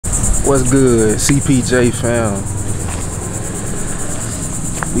What's good, CPJ fam?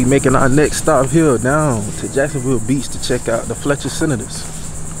 We making our next stop here down to Jacksonville Beach to check out the Fletcher Senators.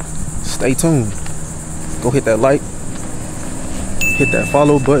 Stay tuned. Go hit that like, hit that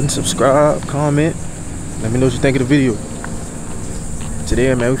follow button, subscribe, comment. Let me know what you think of the video.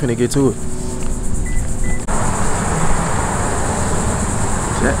 Today, man, we finna get to it.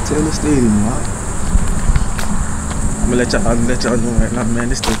 Jack Taylor Stadium, man. I'm gonna let y'all know right now, man.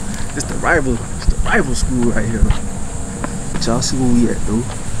 This the rival school right here. Y'all see where we at, though.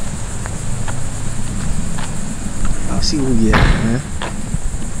 Y'all see where we at, man.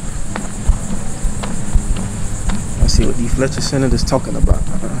 Y'all see what these Fletcher Senators talking about.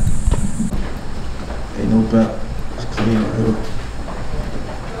 Ain't no doubt. It's clean right here.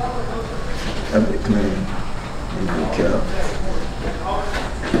 That bit clean. Ain't no cap.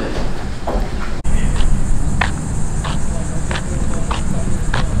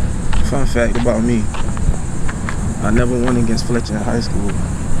 Fun fact about me, I never won against Fletcher in high school.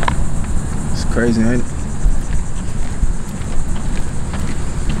 It's crazy, ain't it?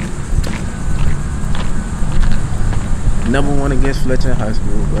 Never won against Fletcher in high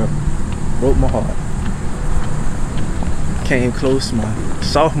school, bro. Broke my heart. Came close my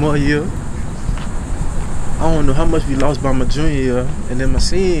sophomore year. I don't know how much we lost by my junior year, and then my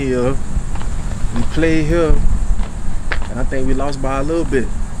senior year, we played here, and I think we lost by a little bit.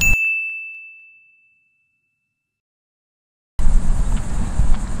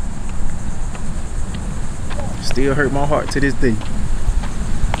 Still hurt my heart to this day.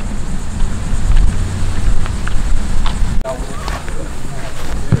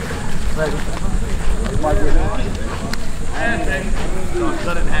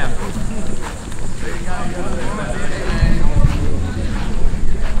 Cut it in half.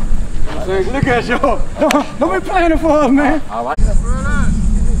 Look at y'all. Don't be playing it for us, man. I like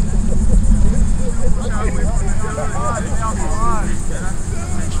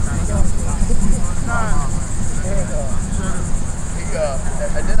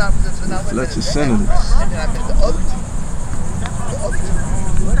Fletcher Senators. And then I met the other two.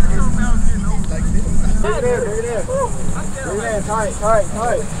 Bring it in. Bring it in, tight.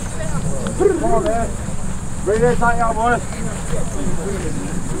 Come on, man. Bring it in tight, y'all boys.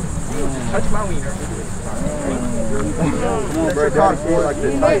 Touch my wiener. Come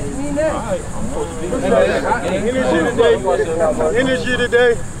on, bro. Energy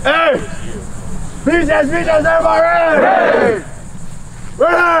today. Hey! Beach ass, everybody ready?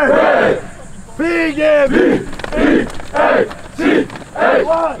 Ready! Beach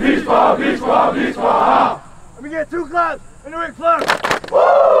squad. Let me get 2 claps and then we clap.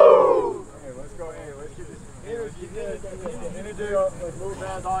 Woo! Hey, let's go in. Let's get this energy up. Let's move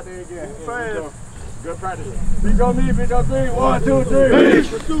fast all day again. Good practice. Beach on me, beach on 3. 1, 2, 3. Beach.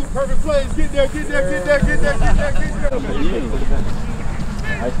 Pursuit, perfect plays. Get there.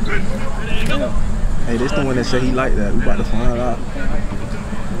 Hey, this the one that said he like that. We about to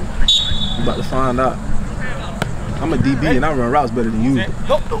find out. I'm a DB and I run routes better than you.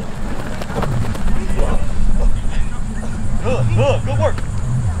 Go. Good work.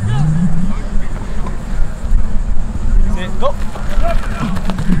 Go.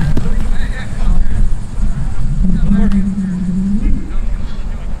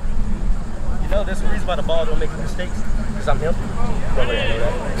 You know, there's a reason why the ball don't make mistakes. Because I'm him. Nobody know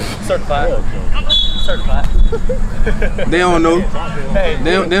that. Certified. They don't know. Hey,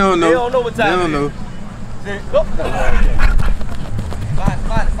 They don't know. They don't know what time They don't know. Go.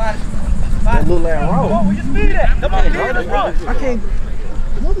 Fight. That little ass Come on, roll. where your speed at? Come on, kid, let's run. I can't.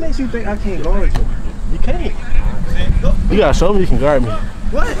 What makes you think I can't guard you? You can't. You gotta show me you can guard me.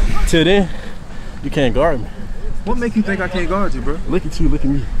 What? Till then, you can't guard me. What make you think I can't guard you, bro? Look at you, look at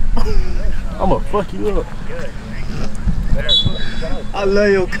me. I'ma fuck you up. I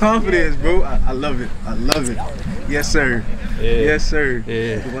love your confidence, bro. I love it. Yes, sir. Yeah. Yes, sir.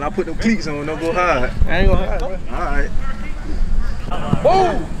 Yeah. When I put them cleats on, don't go hard. I ain't gonna hide, bro. All right.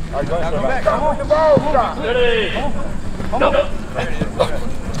 Boom! Come back. Come on the ball. Ready.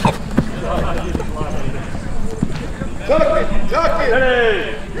 Tuck it.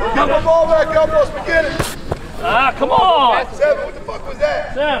 Ready. Get the ball back up, boys. Forget it. Come on. 7, what the fuck was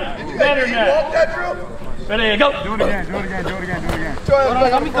that? 7. Did you Better than walk that. that drill? Ready, go. Do it again. Go ahead,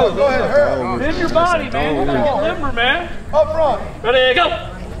 hurry. Bend your body, man. You gotta get limber, man. Up front. Ready, go.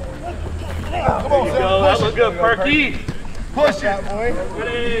 Come on, Go. That was good, Perky. Push it, boy.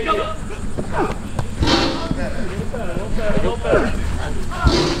 Ready, go.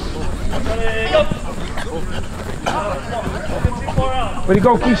 Ready, go. Way to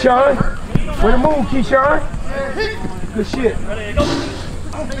go, Keyshawn. Way to move, Keyshawn. Good shit. Ready, go.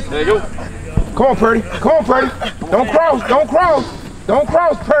 There you go. Come on, Purdy. Come on, Purdy. Don't cross. Don't cross. Don't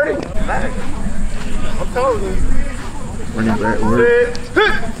cross, Purdy. I'm telling you. Running back work.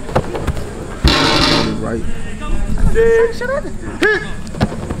 Right. Yeah,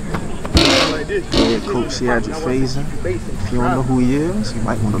 Coach Seadric phasing. If you don't know who he is, you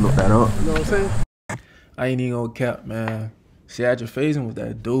might want to look that up. You know what I'm saying? I ain't even gonna cap, man. Seadric phasing was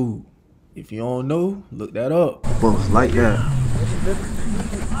that dude. If you don't know, look that up. But it's like that.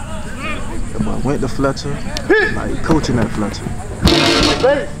 The boy went to Fletcher, like coaching at Fletcher.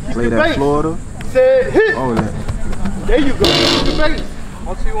 Played at Florida. All that. There you go. Keep your base.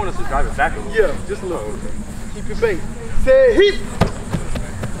 Also, you want us to drive it back a little? Yeah, just a little. Keep your base. Say hit.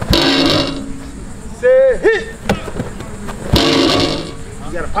 Say hit.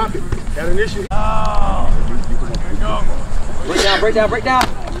 You gotta pop it. Got an issue. Break down, break down, break down.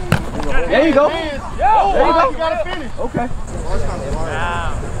 There you go. There you go. You gotta finish. Okay.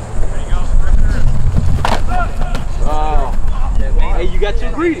 Hey, you got too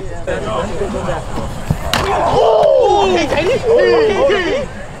greedy.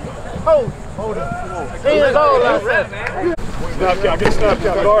 Oh! Hold up. Hands all out. Snap count, get snap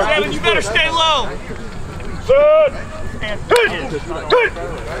count. Guard. Kevin, you better stay low. Set. And hit.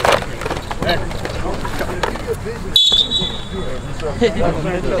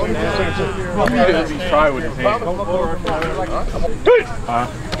 Try with his hand.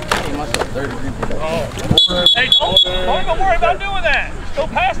 Hey, don't worry about doing that. Go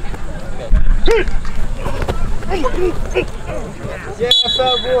past it. Yeah,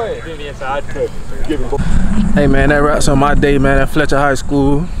 fat boy. Hey man, that wraps on my day, man, at Fletcher High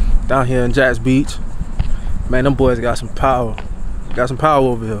School down here in Jacks Beach. Man, them boys got some power. Got some power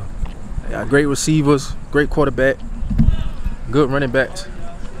over here. They got great receivers, great quarterback, good running backs,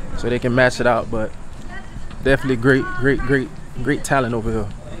 so they can match it out. But definitely great talent over here.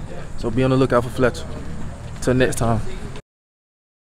 So be on the lookout for Fletcher. Till next time.